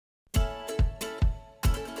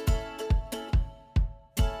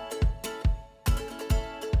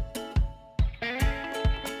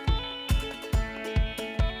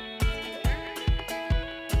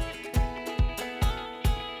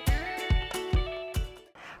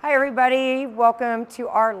Hi everybody, welcome to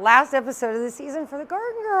our last episode of the season for the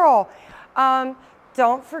Garden Girl.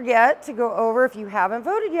 Don't forget to go over, if you haven't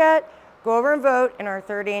voted yet, go over and vote in our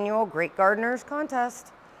 3rd annual Great Gardeners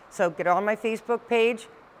contest. So get on my Facebook page,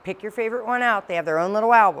 pick your favorite one out. They have their own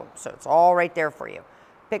little album, so it's all right there for you.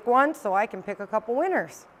 Pick one so I can pick a couple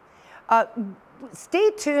winners. Stay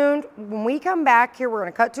tuned. When we come back here, we're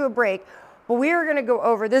gonna cut to a break, but we are gonna go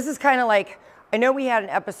over, this is kind of like, I know we had an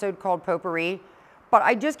episode called Potpourri, but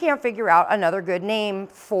I just can't figure out another good name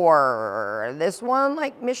for this one,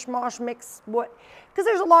 like mishmash mix, what? Because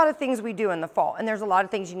there's a lot of things we do in the fall, and there's a lot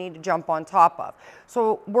of things you need to jump on top of.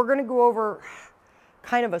 So we're gonna go over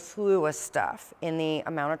kind of a slew of stuff in the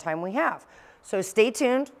amount of time we have. So stay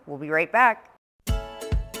tuned, we'll be right back.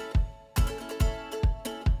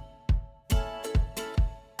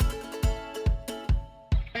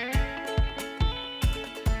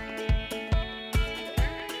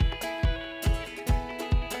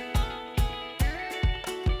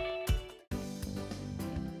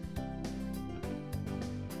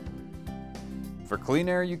 For clean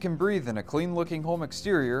air you can breathe in a clean-looking home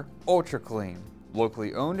exterior, Ultra Clean.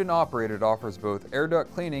 Locally owned and operated, offers both air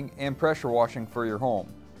duct cleaning and pressure washing for your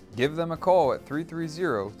home. Give them a call at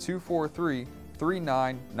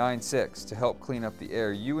 330-243-3996 to help clean up the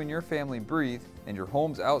air you and your family breathe and your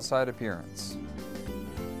home's outside appearance.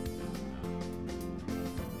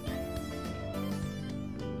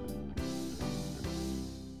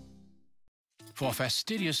 For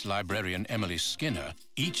fastidious librarian Emily Skinner,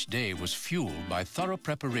 each day was fueled by thorough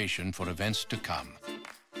preparation for events to come.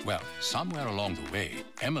 Well, somewhere along the way,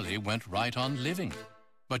 Emily went right on living.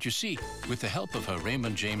 But you see, with the help of her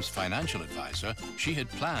Raymond James financial advisor, she had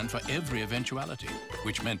planned for every eventuality,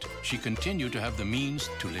 which meant she continued to have the means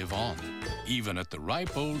to live on, even at the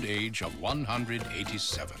ripe old age of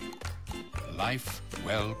 187. Life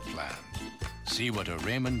well planned. See what a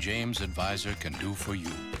Raymond James advisor can do for you.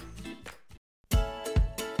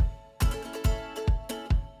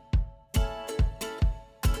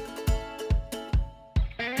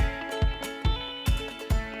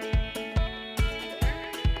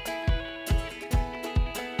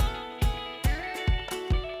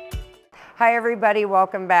 Hi everybody,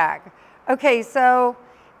 welcome back. Okay, so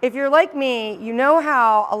if you're like me, you know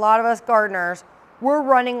how a lot of us gardeners, we're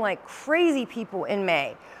running like crazy people in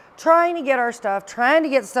May, trying to get our stuff, trying to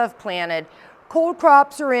get stuff planted. Cold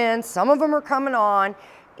crops are in, some of them are coming on.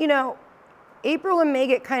 You know, April and May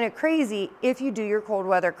get kind of crazy if you do your cold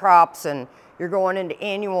weather crops and you're going into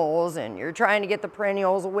annuals and you're trying to get the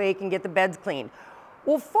perennials awake and get the beds cleaned.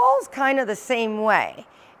 Well, fall's kind of the same way.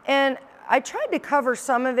 And I tried to cover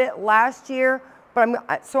some of it last year, but I'm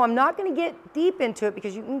not going to get deep into it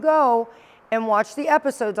because you can go and watch the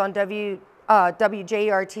episodes on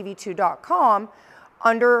WJERTV2.com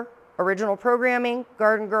under original programming,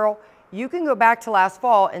 Garden Girl. You can go back to last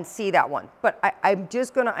fall and see that one. But I'm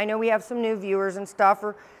just going to, I know we have some new viewers and stuff,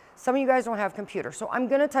 or some of you guys don't have computers, so I'm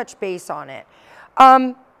going to touch base on it.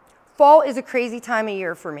 Fall is a crazy time of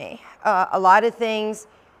year for me. A lot of things,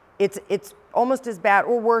 it's almost as bad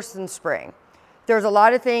or worse than spring. There's a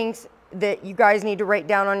lot of things that you guys need to write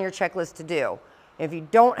down on your checklist to do. If you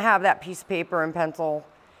don't have that piece of paper and pencil,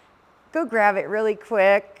 go grab it really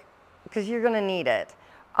quick because you're gonna need it.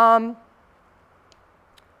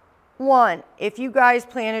 One, if you guys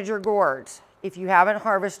planted your gourds, if you haven't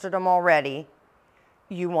harvested them already,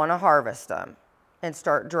 you wanna harvest them and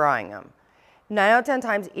start drying them. 9 out of 10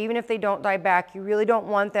 times, even if they don't die back, you really don't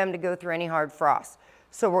want them to go through any hard frost.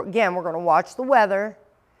 So we're going to watch the weather.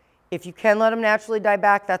 If you can let them naturally die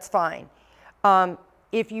back, that's fine.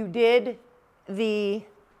 If you did the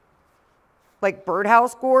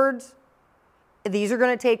birdhouse gourds, these are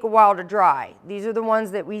going to take a while to dry. These are the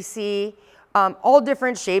ones that we see, all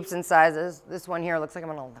different shapes and sizes. This one here looks like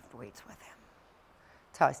I'm going to lift weights with him.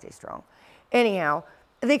 That's how I stay strong. Anyhow,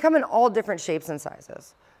 they come in all different shapes and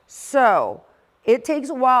sizes. So it takes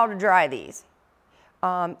a while to dry these.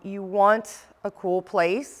 You want a cool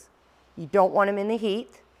place. You don't want them in the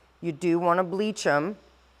heat. You do want to bleach them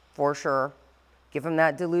for sure. Give them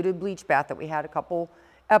that diluted bleach bath that we had a couple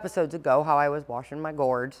episodes ago, how I was washing my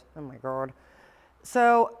gourds. Oh my God.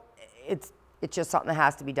 So it's just something that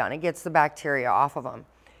has to be done. It gets the bacteria off of them.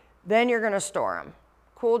 Then you're going to store them.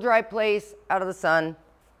 Cool, dry place, out of the sun,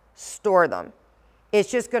 store them.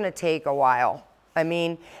 It's just going to take a while. I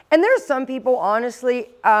mean, and there's some people, honestly,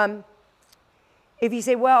 if you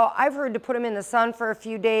say, well, I've heard to put them in the sun for a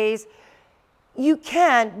few days, you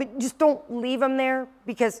can, but just don't leave them there,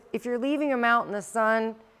 because if you're leaving them out in the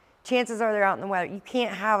sun, chances are they're out in the weather. You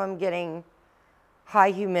can't have them getting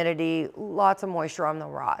high humidity, lots of moisture on the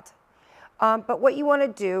rot. But what you want to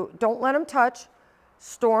do, don't let them touch.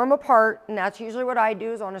 store them apart, and that's usually what I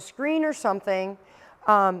do, is on a screen or something,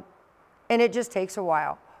 and it just takes a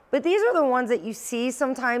while. But these are the ones that you see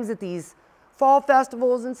sometimes at these fall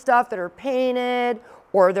festivals and stuff that are painted,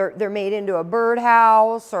 or they're made into a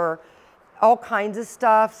birdhouse, or all kinds of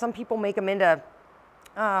stuff. Some people make them into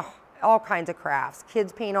all kinds of crafts.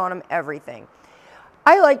 Kids paint on them, everything.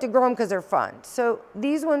 I like to grow them because they're fun. So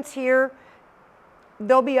these ones here,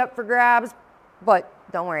 they'll be up for grabs, but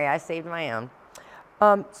don't worry, I saved my own.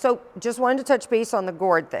 So just wanted to touch base on the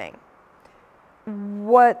gourd thing.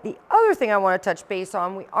 The other thing I want to touch base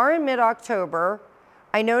on, we are in mid-October.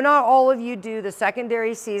 I know not all of you do the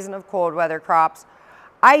secondary season of cold weather crops.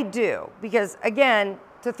 I do, because again,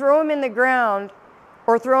 to throw them in the ground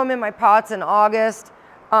or throw them in my pots in August,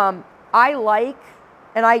 I like,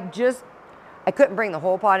 and I couldn't bring the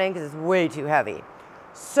whole pot in because it's way too heavy.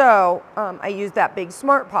 So I used that big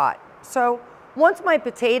smart pot. So once my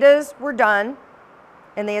potatoes were done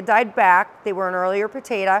and they had died back, they were an earlier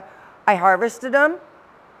potato, I harvested them,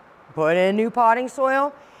 put in new potting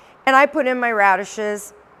soil, and I put in my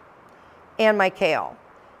radishes and my kale.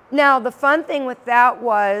 Now the fun thing with that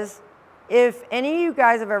was, if any of you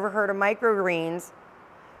guys have ever heard of microgreens,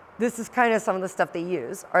 this is kind of some of the stuff they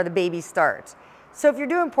use, are the baby starts. So if you're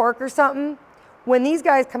doing pork or something, when these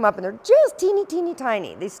guys come up and they're just teeny, teeny,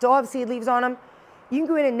 tiny, they still have seed leaves on them, you can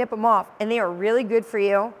go in and nip them off, and they are really good for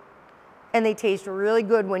you, and they taste really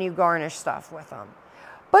good when you garnish stuff with them.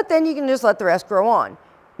 But then you can just let the rest grow on.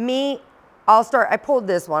 I pulled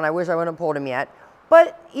this one. I wish I wouldn't have pulled him yet.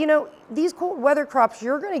 But, you know, these cold weather crops,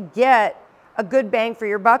 you're going to get a good bang for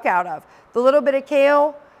your buck out of. The little bit of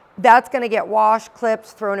kale, that's going to get washed, clipped,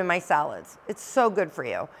 thrown in my salads. It's so good for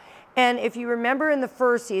you. And if you remember in the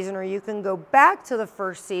first season, or you can go back to the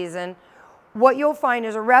first season, what you'll find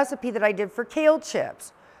is a recipe that I did for kale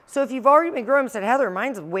chips. So if you've already been growing and said, Heather,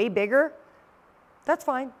 mine's way bigger, that's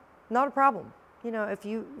fine, not a problem. You know, if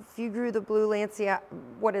you grew the blue Lanceotto,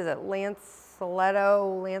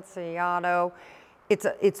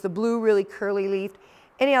 it's the blue really curly leafed.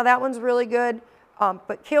 Anyhow, that one's really good.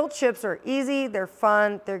 But kale chips are easy, they're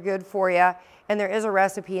fun, they're good for you. And there is a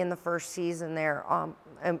recipe in the first season there.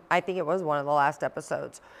 And I think it was one of the last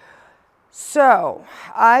episodes. So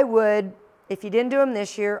I would, if you didn't do them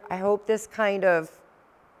this year, I hope this kind of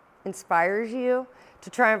inspires you to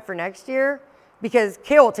try them for next year, because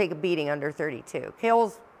kale will take a beating under 32.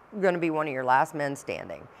 Kale's going to be one of your last men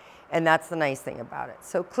standing. And that's the nice thing about it.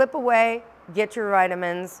 So clip away, get your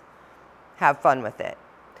vitamins, have fun with it.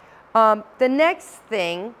 The next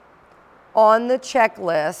thing on the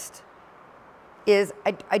checklist is,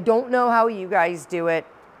 I don't know how you guys do it,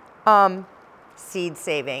 seed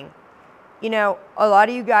saving. You know, a lot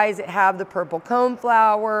of you guys that have the purple cone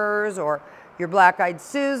flowers or your black-eyed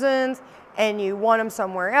Susans, and you want them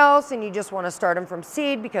somewhere else and you just want to start them from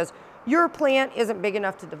seed because your plant isn't big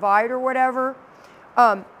enough to divide or whatever,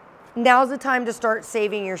 now's the time to start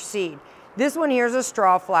saving your seed. This one here is a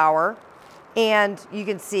straw flower, and you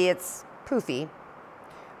can see it's poofy.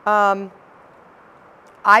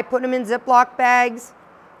 I put them in Ziploc bags.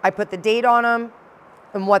 I put the date on them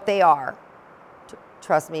and what they are.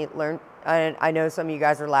 Trust me, I know some of you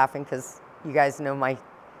guys are laughing because you guys know my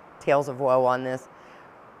tales of woe on this.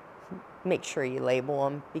 Make sure you label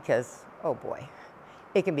them because, oh boy,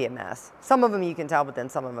 it can be a mess. Some of them you can tell, but then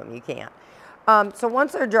some of them you can't. So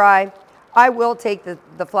once they're dry, I will take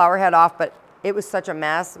the flower head off, but it was such a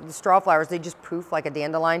mess. The straw flowers, they just poof like a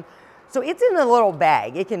dandelion. So it's in a little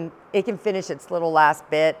bag. It can finish its little last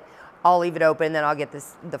bit. I'll leave it open, then I'll get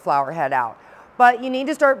the flower head out. But you need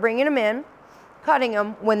to start bringing them in, cutting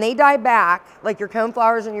them. When they die back, like your cone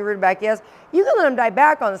flowers and your rudbeckias, you can let them die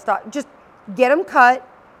back on the stalk. Just get them cut.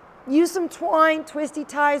 Use some twine, twisty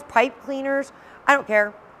ties, pipe cleaners. I don't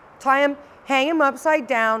care. Tie them, hang them upside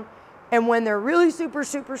down, and when they're really super,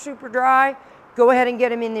 super, super dry, go ahead and get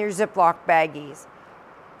them in your Ziploc baggies.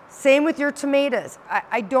 Same with your tomatoes.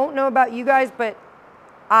 I don't know about you guys, but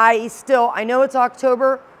I know it's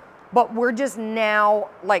October, but we're just now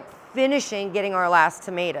like finishing getting our last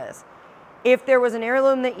tomatoes. If there was an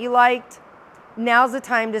heirloom that you liked, now's the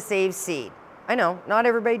time to save seed. I know, not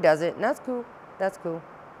everybody does it, and that's cool, that's cool.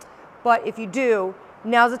 But if you do,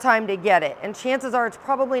 now's the time to get it. And chances are it's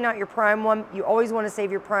probably not your prime one. You always want to save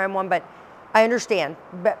your prime one, but I understand,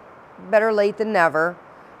 better late than never.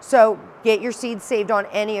 So get your seeds saved on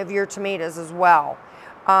any of your tomatoes as well.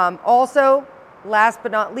 Also, last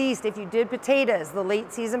but not least, if you did potatoes, the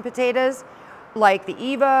late season potatoes, like the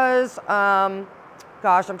Evas,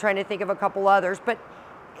 gosh, I'm trying to think of a couple others, but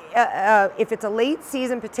if it's a late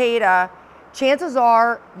season potato, chances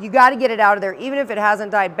are you got to get it out of there. Even if it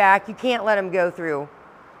hasn't died back, you can't let them go through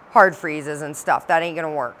hard freezes and stuff. That ain't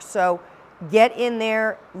gonna work. So get in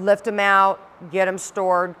there, lift them out, get them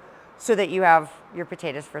stored so that you have your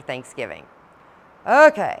potatoes for Thanksgiving.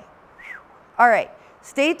 Okay, all right,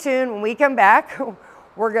 stay tuned. When we come back,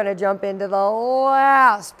 we're gonna jump into the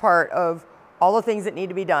last part of all the things that need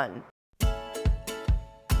to be done.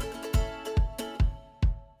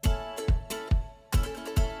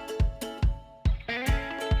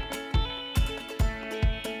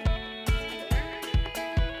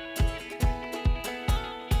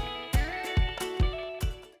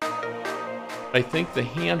 I think the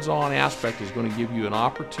hands-on aspect is going to give you an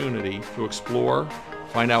opportunity to explore,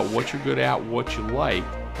 find out what you're good at, what you like,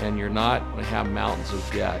 and you're not going to have mountains of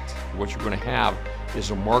debt. What you're going to have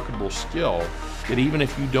is a marketable skill that even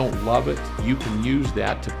if you don't love it, you can use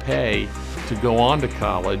that to pay to go on to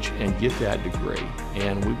college and get that degree.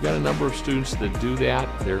 And we've got a number of students that do that.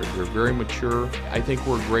 They're very mature. I think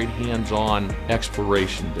we're a great hands-on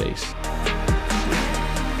exploration base.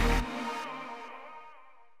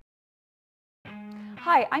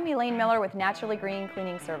 Hi, I'm Elaine Miller with Naturally Green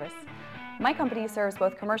Cleaning Service. My company serves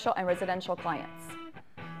both commercial and residential clients.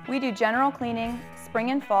 We do general cleaning,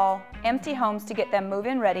 spring and fall, empty homes to get them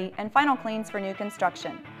move-in ready, and final cleans for new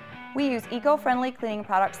construction. We use eco-friendly cleaning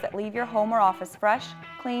products that leave your home or office fresh,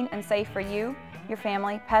 clean, and safe for you, your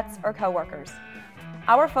family, pets, or coworkers.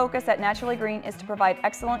 Our focus at Naturally Green is to provide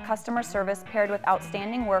excellent customer service paired with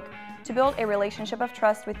outstanding work to build a relationship of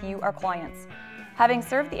trust with you, our clients. Having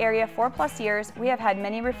served the area 4+ years, we have had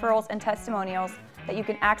many referrals and testimonials that you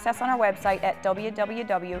can access on our website at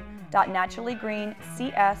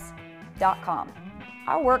www.naturallygreencs.com.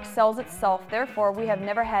 Our work sells itself, therefore we have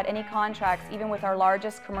never had any contracts even with our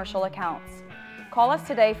largest commercial accounts. Call us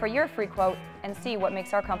today for your free quote and see what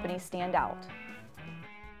makes our company stand out.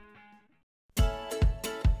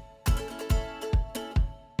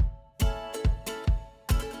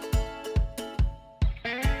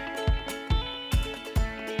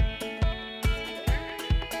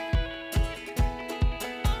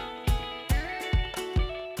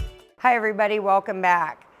 Hi everybody, welcome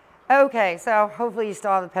back. Okay, so hopefully you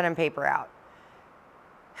still have the pen and paper out.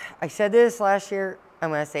 I said this last year, I'm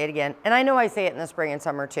gonna say it again, and I know I say it in the spring and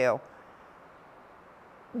summer too.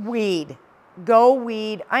 Weed, go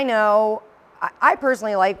weed. I know, I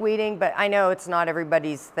personally like weeding, but I know it's not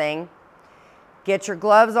everybody's thing. Get your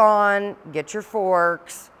gloves on, get your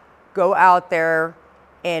forks, go out there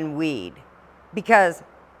and weed. Because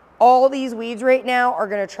all these weeds right now are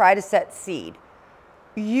gonna try to set seed.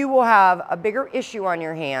 You will have a bigger issue on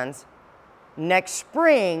your hands next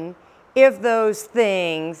spring if those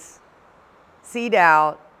things seed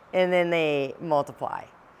out and then they multiply.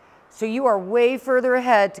 So you are way further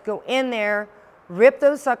ahead to go in there, rip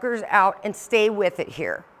those suckers out and stay with it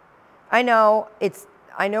here. I know it's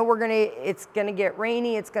gonna get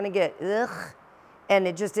rainy, it's gonna get ugh, and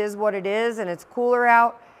it just is what it is, and it's cooler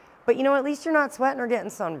out. But you know, at least you're not sweating or getting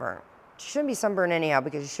sunburned. You shouldn't be sunburned anyhow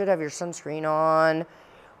because you should have your sunscreen on.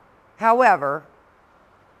 However,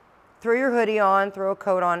 throw your hoodie on, throw a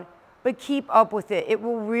coat on, but keep up with it. It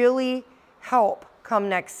will really help come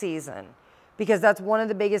next season because that's one of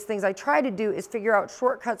the biggest things I try to do is figure out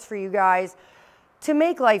shortcuts for you guys to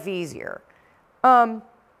make life easier.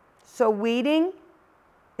 So weeding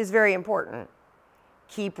is very important.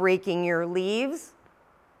 Keep raking your leaves.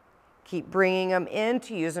 Keep bringing them in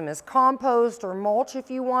to use them as compost or mulch if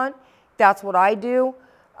you want. That's what I do.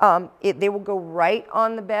 They will go right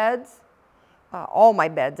on the beds, all my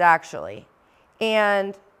beds actually.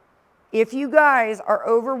 And if you guys are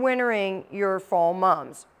overwintering your fall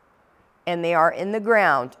mums and they are in the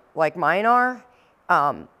ground like mine are,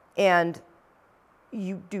 and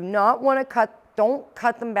you do not want to don't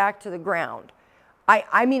cut them back to the ground.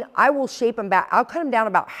 I mean, I will shape them back. I'll cut them down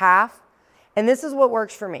about half, and this is what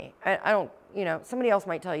works for me. I don't, you know, somebody else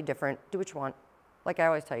might tell you different. Do what you want. Like I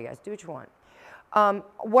always tell you guys, do what you want.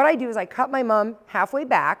 What I do is I cut my mum halfway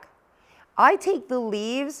back. I take the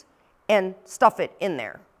leaves and stuff it in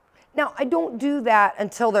there. Now, I don't do that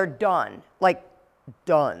until they're done, like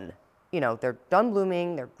done. You know, they're done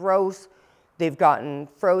blooming, they're gross, they've gotten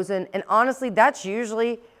frozen. And honestly, that's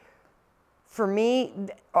usually, for me,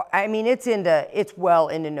 I mean, it's well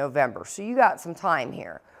into November, so you got some time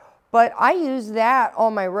here. But I use that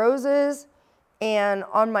on my roses and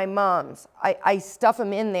on my mums. I stuff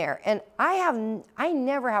them in there, and I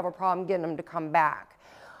never have a problem getting them to come back.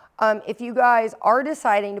 If you guys are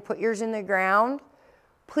deciding to put yours in the ground,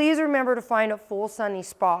 please remember to find a full sunny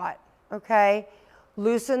spot, okay?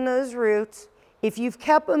 Loosen those roots. If you've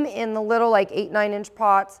kept them in the little like 8-9 inch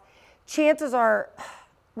pots, chances are,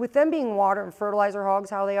 with them being water and fertilizer hogs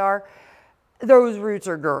how they are, those roots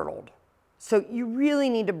are girdled. So you really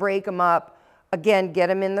need to break them up. Again, get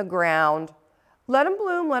them in the ground. Let them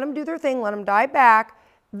bloom, let them do their thing, let them die back.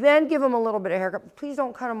 Then give them a little bit of haircut. Please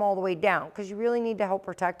don't cut them all the way down because you really need to help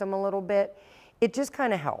protect them a little bit. It just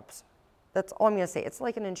kind of helps. That's all I'm going to say. It's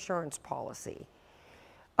like an insurance policy.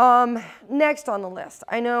 Next on the list,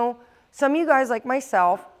 I know some of you guys like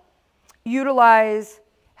myself utilize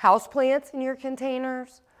houseplants in your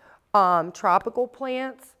containers, tropical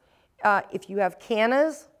plants. If you have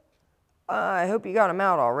cannas, I hope you got them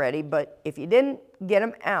out already, but if you didn't, get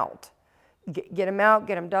them out. Get them out,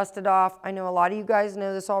 get them dusted off. I know a lot of you guys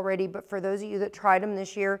know this already, but for those of you that tried them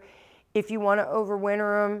this year, if you want to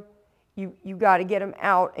overwinter them, you got to get them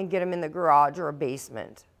out and get them in the garage or a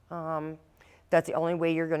basement. That's the only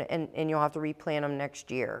way you're going to, and you'll have to replant them next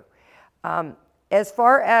year. As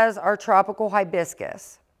far as our tropical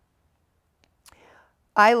hibiscus,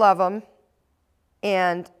 I love them,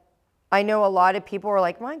 and I know a lot of people are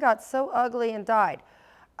like, mine got so ugly and died.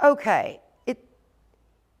 Okay,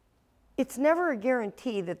 it's never a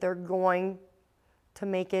guarantee that they're going to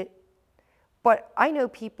make it, but I know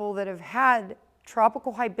people that have had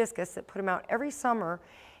tropical hibiscus that put them out every summer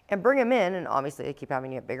and bring them in, and obviously they keep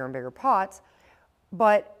having to get bigger and bigger pots,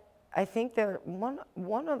 but I think they're,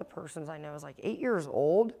 one of the persons I know is like 8 years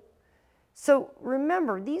old. So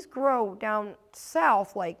remember, these grow down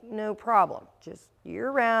south like no problem, just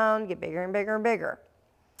year round, get bigger and bigger and bigger.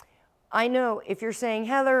 I know if you're saying,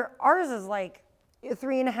 Heather, ours is like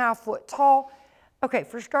 3.5 foot tall. Okay,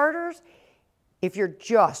 for starters, if you're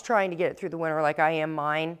just trying to get it through the winter like I am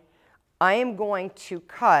mine, I am going to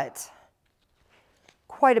cut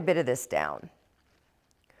quite a bit of this down.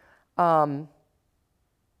 It'll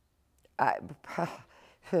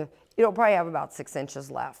probably have about 6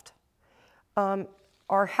 inches left.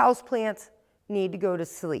 Our houseplants need to go to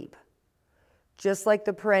sleep, just like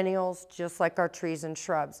the perennials, just like our trees and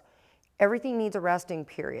shrubs. Everything needs a resting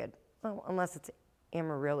period, well, unless it's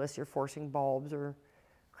amaryllis, you're forcing bulbs, or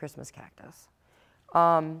Christmas cactus.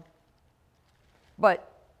 But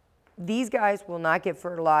these guys will not get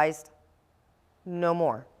fertilized no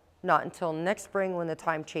more, not until next spring when the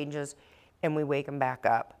time changes and we wake them back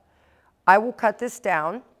up. I will cut this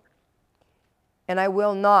down, and I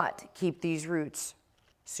will not keep these roots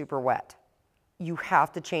super wet. You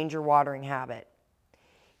have to change your watering habit.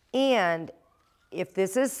 And if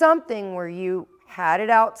this is something where you had it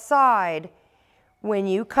outside, when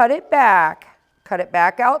you cut it back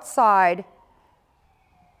outside,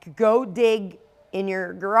 go dig in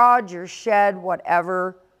your garage, your shed,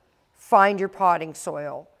 whatever, find your potting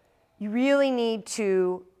soil. You really need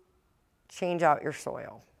to change out your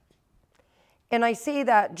soil. And I say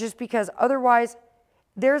that just because otherwise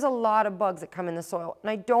there's a lot of bugs that come in the soil. And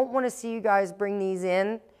I don't want to see you guys bring these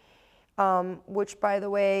in, which by the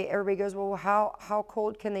way, everybody goes, well, how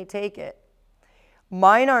cold can they take it?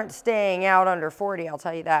 Mine aren't staying out under 40, I'll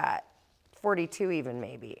tell you that. 42 even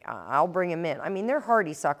maybe. I'll bring them in. I mean, they're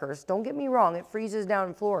hardy suckers. Don't get me wrong. It freezes down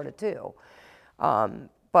in Florida too.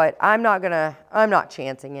 But I'm not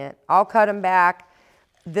chancing it. I'll cut them back.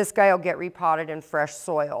 This guy will get repotted in fresh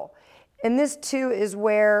soil. And this too is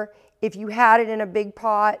where if you had it in a big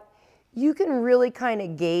pot, you can really kind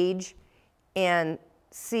of gauge and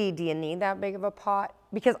see, do you need that big of a pot?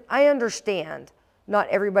 Because I understand not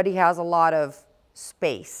everybody has a lot of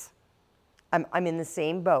space. I'm in the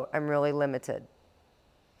same boat. I'm really limited.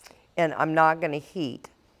 And I'm not going to heat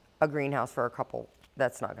a greenhouse for a couple.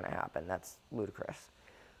 That's not going to happen. That's ludicrous.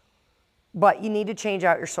 But you need to change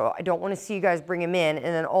out your soil. I don't want to see you guys bring them in and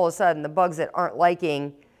then all of a sudden the bugs that aren't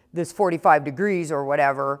liking this 45 degrees or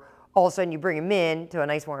whatever, all of a sudden you bring them in to a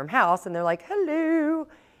nice warm house and they're like, hello.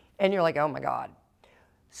 And you're like, oh my God.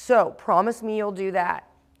 So promise me you'll do that.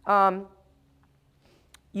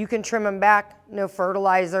 You can trim them back, no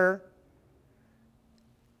fertilizer.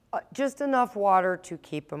 Just enough water to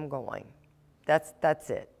keep them going. That's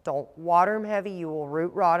it. Don't water them heavy. You will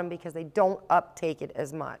root rot them because they don't uptake it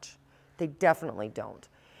as much. They definitely don't.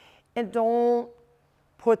 And don't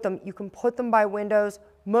put them, you can put them by windows.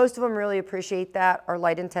 Most of them really appreciate that. Our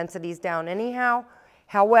light intensity's down anyhow.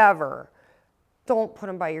 However, don't put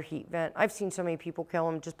them by your heat vent. I've seen so many people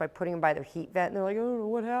kill them just by putting them by their heat vent and they're like, oh,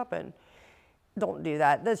 what happened? Don't do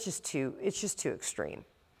that. That's just too, it's just too extreme.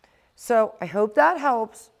 So I hope that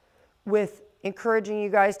helps with encouraging you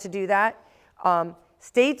guys to do that.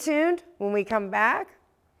 Stay tuned when we come back.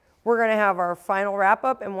 We're going to have our final wrap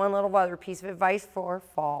up and one little other piece of advice for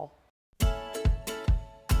fall.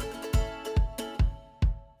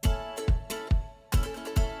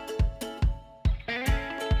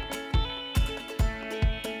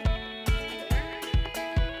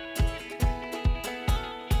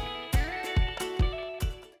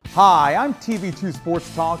 Hi, I'm TV2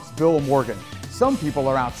 Sports Talk's Bill Morgan. Some people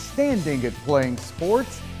are outstanding at playing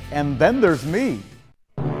sports, and then there's me.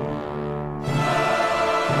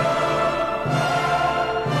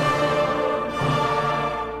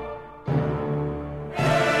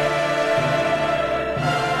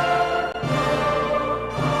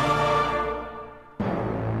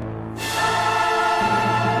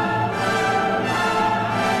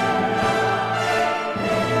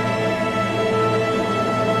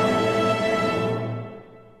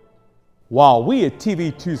 While we at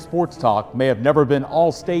TV2 Sports Talk may have never been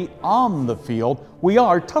all-state on the field, we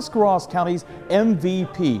are Tuscarawas County's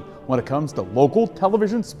MVP when it comes to local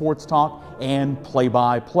television sports talk and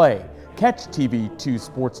play-by-play. Catch TV2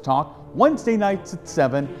 Sports Talk Wednesday nights at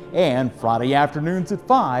 7 and Friday afternoons at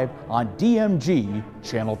 5 on DMG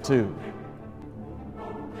Channel 2.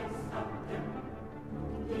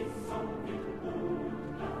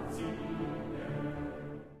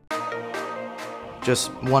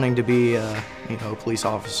 Just wanting to be a police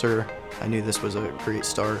officer, I knew this was a great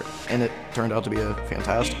start, and it turned out to be a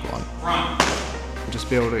fantastic one. Just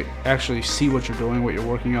be able to actually see what you're doing, what you're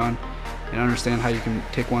working on, and understand how you can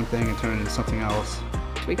take one thing and turn it into something else.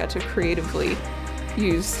 We got to creatively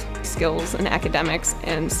use skills and academics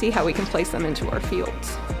and see how we can place them into our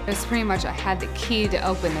fields. It was pretty much I had the key to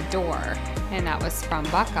open the door, and that was from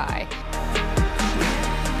Buckeye.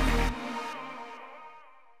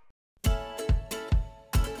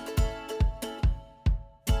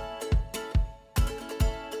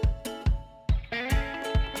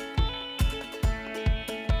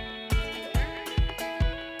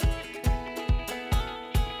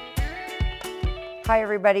 Hi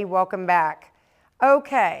everybody, welcome back.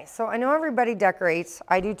 Okay, so I know everybody decorates,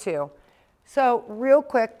 I do too. So real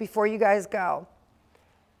quick before you guys go,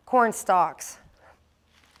 corn stalks.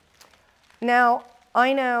 Now,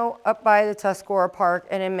 I know up by the Tuscarora Park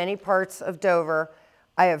and in many parts of Dover,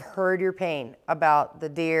 I have heard your pain about the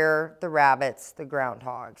deer, the rabbits, the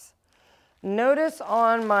groundhogs. Notice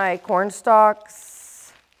on my corn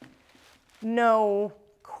stalks, no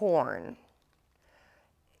corn.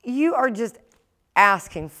 You are just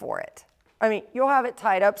asking for it. I mean, you'll have it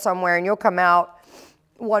tied up somewhere and you'll come out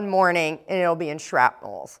one morning and it'll be in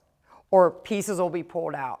shrapnels or pieces will be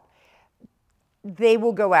pulled out. They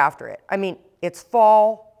will go after it. I mean, it's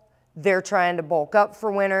fall, they're trying to bulk up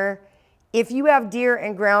for winter. If you have deer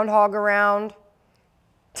and groundhog around,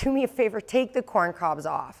 do me a favor, take the corn cobs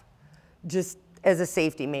off, just as a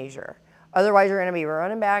safety measure. Otherwise, you're gonna be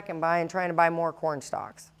running back and trying to buy more corn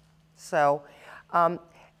stalks. So,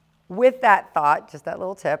 with that thought, just that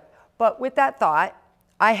little tip, but with that thought,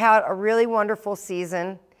 I had a really wonderful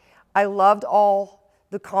season. I loved all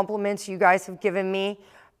the compliments you guys have given me.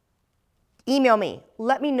 Email me,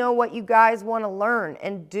 let me know what you guys want to learn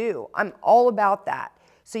and do. I'm all about that.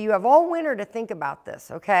 So you have all winter to think about this,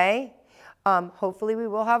 okay? Hopefully we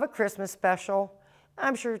will have a Christmas special.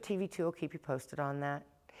 I'm sure TV2 will keep you posted on that.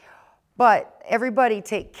 But everybody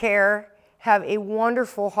take care. Have a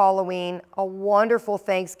wonderful Halloween, a wonderful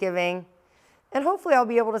Thanksgiving, and hopefully I'll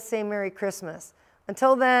be able to say Merry Christmas.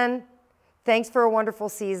 Until then, thanks for a wonderful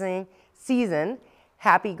season,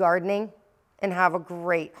 happy gardening, and have a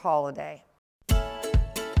great holiday.